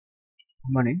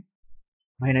Good morning.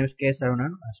 My name is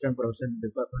K.S.Rangasamy, Assistant Professor in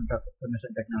the Department of Information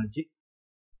Technology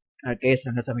at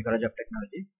K.S.Rangasamy College of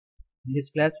Technology. In this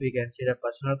class, we can see the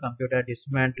personal computer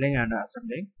dismantling and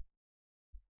assembling.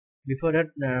 Before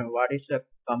that, what is a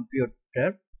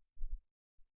computer?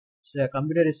 So, a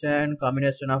computer is a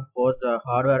combination of both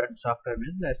hardware and software.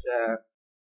 Means that's an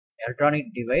electronic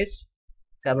device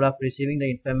capable of receiving the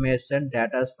information,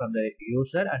 data from the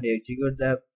user, and execute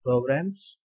the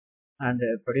programs and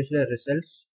produce the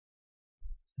results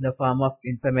in the form of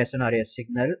information or a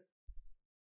signal.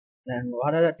 Then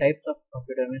what are the types of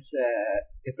computer? Means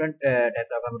different types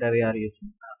of computer we are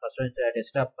using. First one is a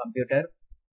desktop computer.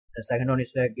 The second one is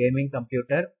a gaming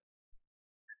computer.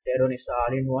 Third one is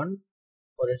all-in-one.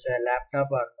 Fourth is a laptop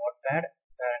or notepad,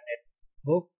 a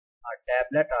netbook or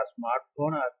tablet or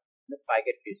smartphone or the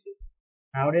pocket PC.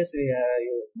 Nowadays we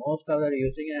most of are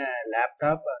using a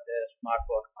laptop and a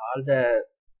smartphone.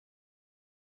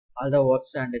 All the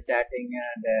works and the chatting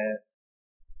and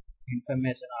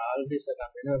information, all this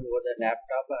computer over the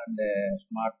laptop and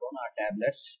smartphone or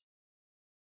tablets.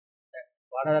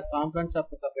 What are the components of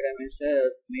the computer? Means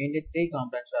mainly three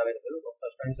components are available.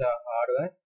 First one is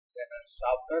hardware, then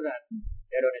software, and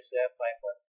third one is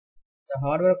firmware. The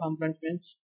hardware components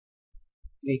means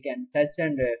we can touch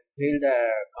and feel the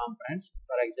components.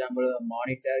 For example,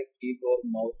 monitor, keyboard,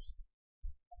 mouse.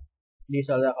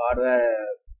 These are the hardware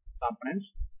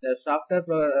components. The software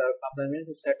component is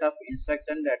a set of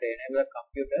instructions that enable a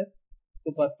computer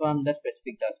to perform the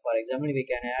specific task. For example, we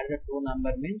can add the two number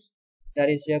means there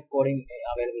is a coding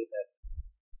available there.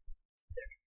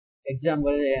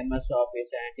 Example, MS Office,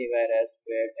 antivirus,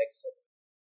 Word, etc.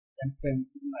 Then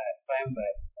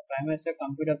firmware. Firmware is a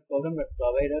computer program that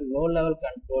provides a low-level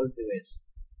control device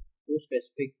to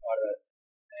specific hardware.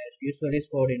 It's usually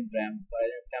stored in RAM, for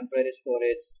temporary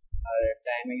storage,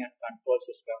 timing and control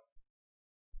system.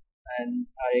 And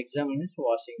our example is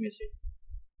washing machine.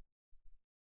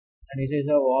 And this is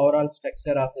the overall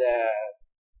structure of the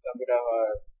computer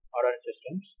hardware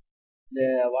systems.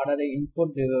 What are the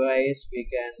input device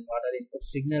what are the input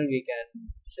signal we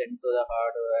can send to the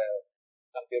hardware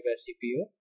computer CPU.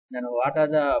 Then what are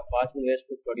the possible ways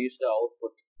to produce the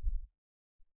output?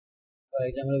 For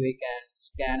example, we can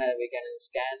scan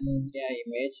the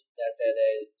image that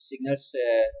the signals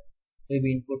will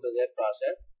be input to the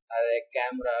processor. A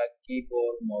camera,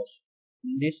 keyboard, mouse.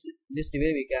 In this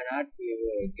way we cannot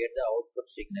get the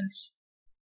output signals.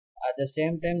 At the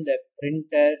same time, the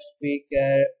printer,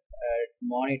 speaker,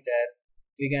 monitor,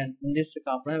 in this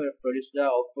component will produce the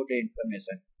output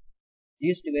information.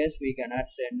 These devices we cannot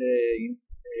send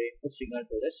input signal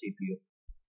to the CPU.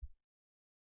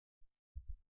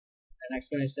 The next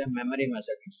one is the memory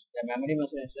measurements. The memory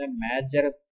measurement is a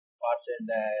major part in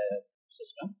the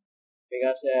system.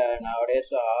 Because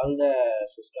nowadays all the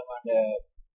system and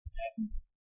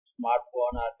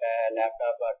smartphone or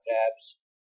laptop or tabs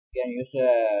can use 4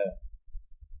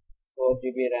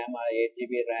 GB RAM or 8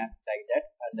 GB RAM like that,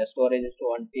 and the storage is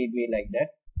 1 TB like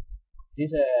that.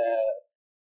 This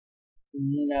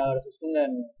in our system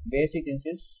and basic things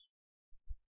is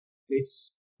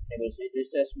bits. This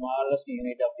is the smallest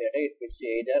unit of data. It fits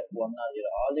either 1 or 0.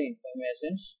 All the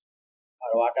informations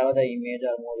or whatever the image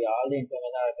or movie, all the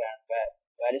information are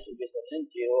values will be stored in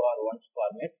 0 or 1's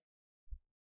format.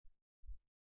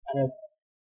 And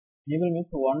nibble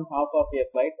means 1/2 of a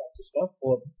byte consists of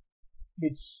 4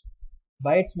 bits.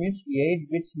 Bytes means 8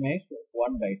 bits makes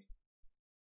 1 byte.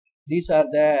 These are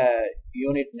the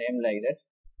unit name like that.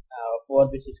 4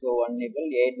 bits is equal to 1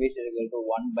 nibble, 8 bits is equal to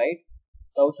 1 byte,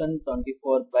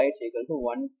 1024 bytes equal to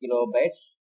 1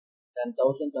 kilobytes, then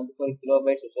 1024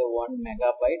 kilobytes is 1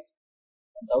 megabyte.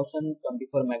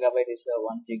 1024 megabyte is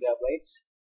 1 gigabytes,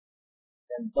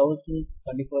 then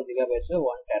 1024 gigabytes is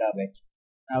 1 terabyte.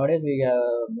 Nowadays we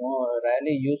more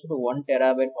rarely use 1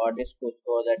 terabyte hard disk to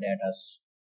store the data.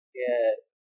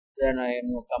 Then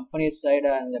in company side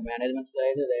and the management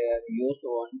side they use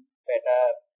 1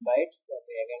 petabytes. Then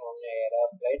again 1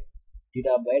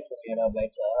 gigabytes and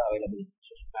terabytes are available in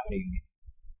memory unit.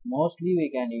 Mostly we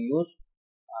can use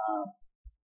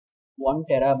 1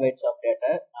 terabytes of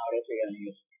data. Nowadays we can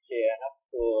use enough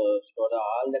to store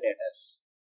all the data.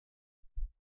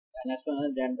 The next one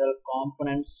is general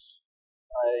components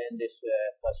in this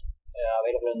first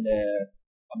available in the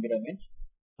computer means.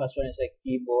 First one is a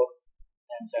keyboard,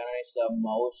 then second one is the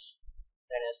mouse,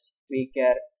 then a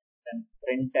speaker, then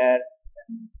printer,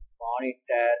 then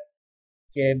monitor,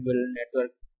 cable,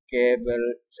 network cable,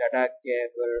 SATA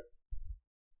cable,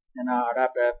 then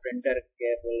adapter, printer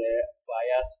cable,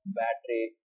 bias,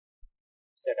 battery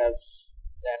setups,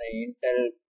 then Intel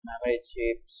memory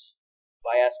chips,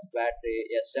 bias battery,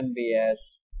 SMBS,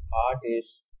 hard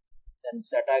disk, then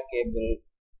SATA cable,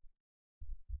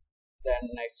 then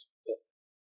next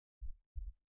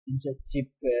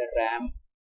chip, RAM,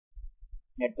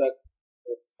 network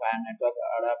fan, network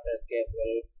adapter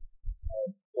cable,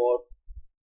 port,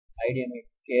 HDMI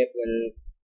cable,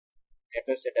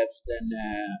 network setups, then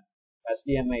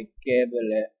HDMI cable,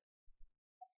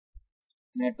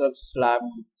 network slot,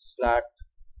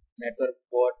 network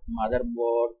port,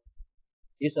 motherboard.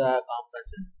 These are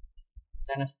components.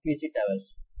 Then PC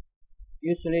towers.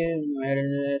 Usually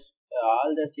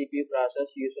all the CPU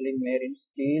processors usually made in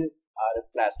steel or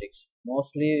plastics.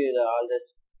 Mostly all the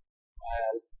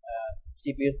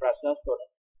CPU processors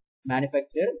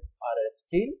manufactured or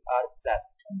steel or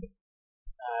plastics only.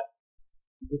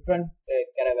 Different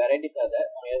varieties are there.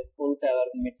 Full tower,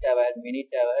 mid tower, mini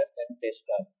tower, then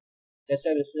desktop.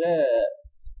 Desktop is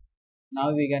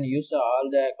now we can use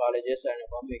all the colleges and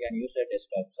home we can use a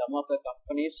desktop. Some of the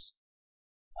companies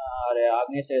or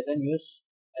organization use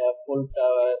full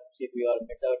tower CPU or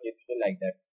mid tower CPU like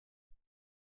that.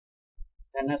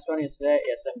 The next one is the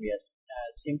SMBS,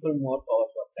 simple mode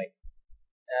power supply.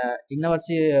 In our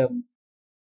CPU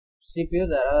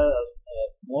there are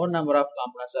more number of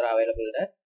components are available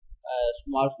there.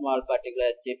 Small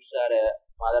particular chips or a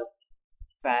mother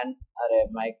fan or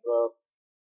a micro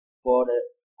board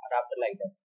adapter like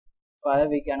that. Further,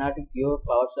 we cannot give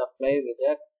power supply with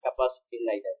a capacity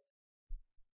like that.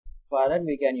 Further,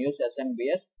 we can use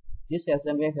SMBS. This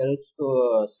SMBS helps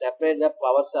to separate the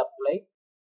power supply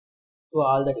to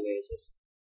all the devices.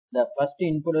 The first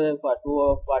input for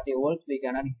 240 volts we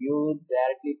cannot give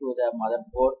directly to the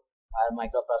motherboard or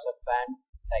microprocessor fan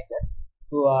like that.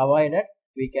 To avoid that,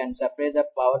 we can separate the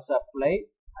power supply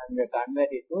and convert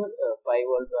it to 5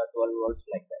 volts or 12 volts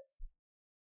like that.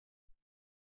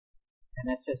 And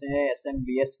next is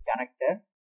SMBS connector.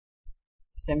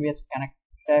 SMBS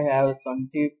connector have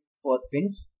 24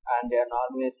 pins and they are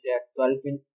normally 12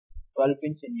 pins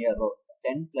in a row.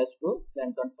 10 plus 2,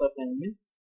 then 24 pins means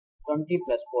 20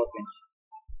 plus 4 pins.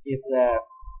 If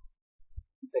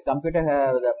the computer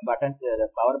have the buttons, the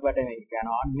power button we can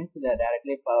on means the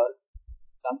directly power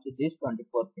comes with these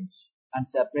 24 pins and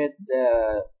separate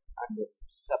the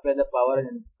power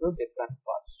into different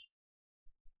parts.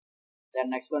 Then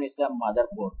next one is the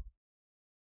motherboard.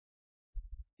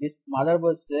 This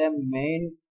motherboard is the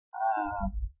main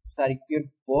circuit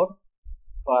board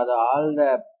for all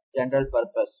the general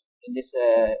purpose. In this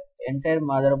entire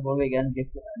motherboard we can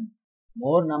different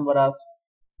more number of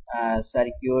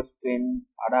circuits, pin,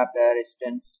 adapter,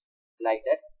 resistance like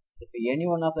that. If any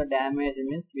one of the damage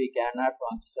means we cannot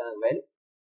function well.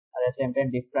 At the same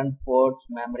time, different ports,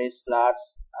 memory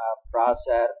slots,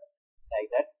 processor like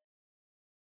that.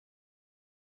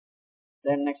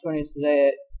 Then next one is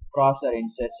the processor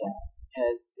insertion.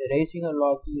 Raising or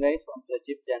locking raise once the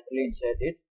chip gently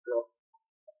inserted.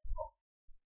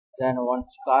 Then once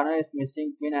corner is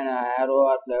missing pin and an arrow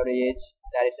or flavored edge,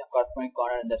 there is a corresponding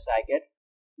corner in the socket.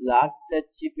 Lock the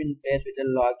chip in place with a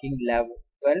locking level.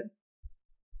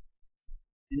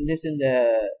 In the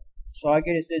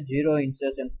socket is a 0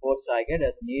 insertion force socket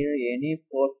that need any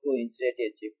force to insert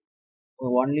a chip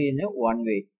only in a one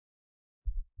way.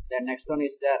 The next one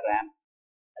is the RAM.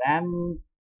 RAM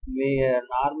we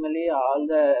normally all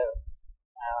the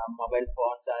mobile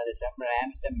phones and the same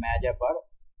RAM is a major part.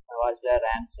 What's the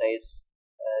RAM size?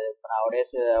 Nowadays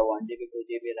 1 GB, 2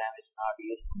 GB RAM is not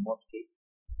used mostly.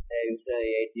 They use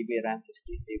 8 GB RAM, 16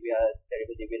 GB or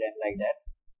 32 GB RAM like that.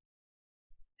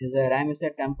 The RAM is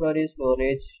a temporary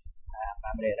storage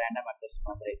memory, random access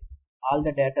memory. All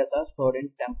the data are stored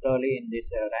in temporarily in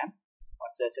this RAM.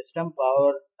 Once the system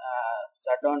power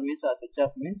shutdown means or switch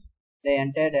off means the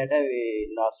entire data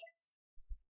we lost.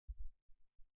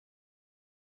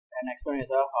 The next one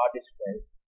is a hard disk drive.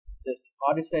 This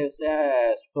hard disk drive is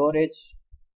a storage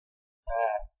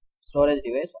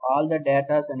device. All the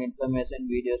data and information,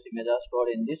 videos, images are stored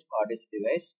in this hard disk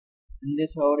device. In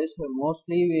this hard disk,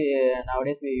 mostly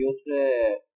nowadays we use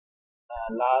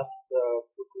last 2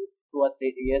 or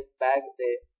 3 years back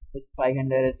this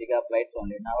 500 gigabytes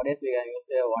only. Nowadays we can use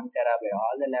 1 terabyte.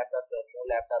 All the laptops, new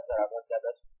laptops or advanced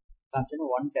laptops comes in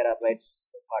 1 terabyte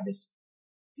hard disk.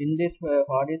 In this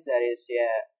hard disk there is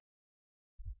a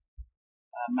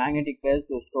magnetic field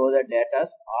to store the data.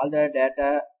 All the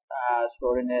data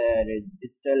stored in a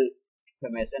digital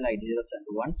information like zeros and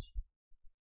ones.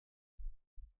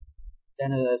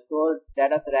 Then stored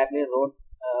data is rapidly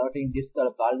routing disk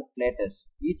are called platters.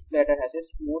 Each platter has a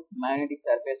smooth magnetic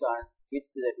surface on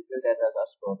which the digital data are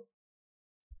stored.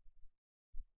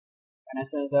 And as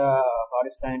the hard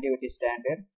disk connectivity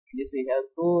standard, in this we have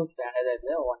two standards.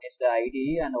 One is the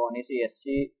IDE and one is the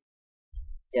SI.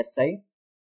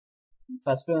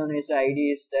 First one is the ID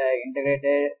is the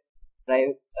integrated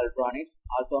drive electronics,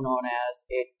 also known as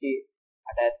AT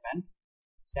attachment.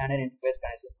 Standard interface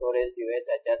connects the storage device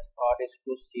such as hard disk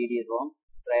to CD-ROM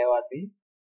drive or pin.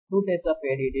 Two types of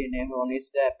ADD, named one is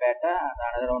the PATA and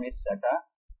another one is SATA.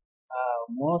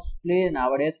 Mostly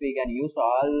nowadays we can use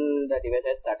all the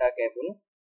devices SATA cable.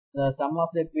 Some of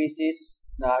the PCs,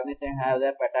 the organization have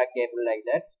the PATA cable like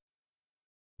that.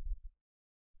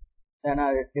 Then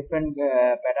different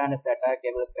PATA and SATA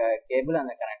cable and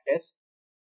the connectors.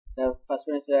 The first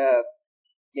one is the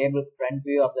cable front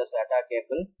view of the SATA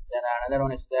cable. Then another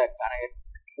one is the connect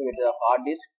with the hard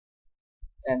disk.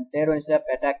 And third one is the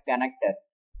PATA connector.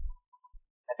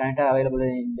 The connector available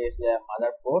in this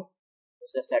motherboard.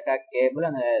 It's a SATA cable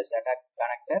and a SATA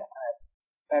connector and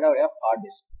PATA of hard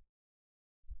disk.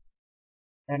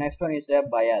 The next one is a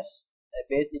BIOS, a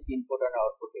basic input and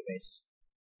output device.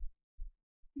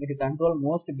 It controls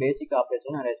most basic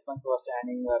operation and response for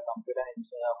scanning the computer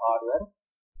inside the hardware.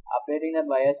 Operating the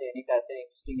BIOS any correction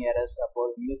existing errors,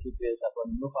 support new CPU,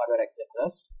 support new hardware, etc.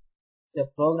 It's a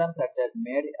program that is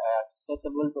made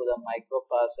accessible to the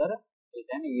microprocessor with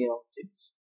an EOM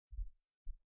chips.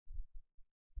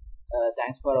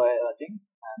 Thanks for watching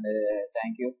and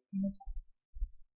thank you.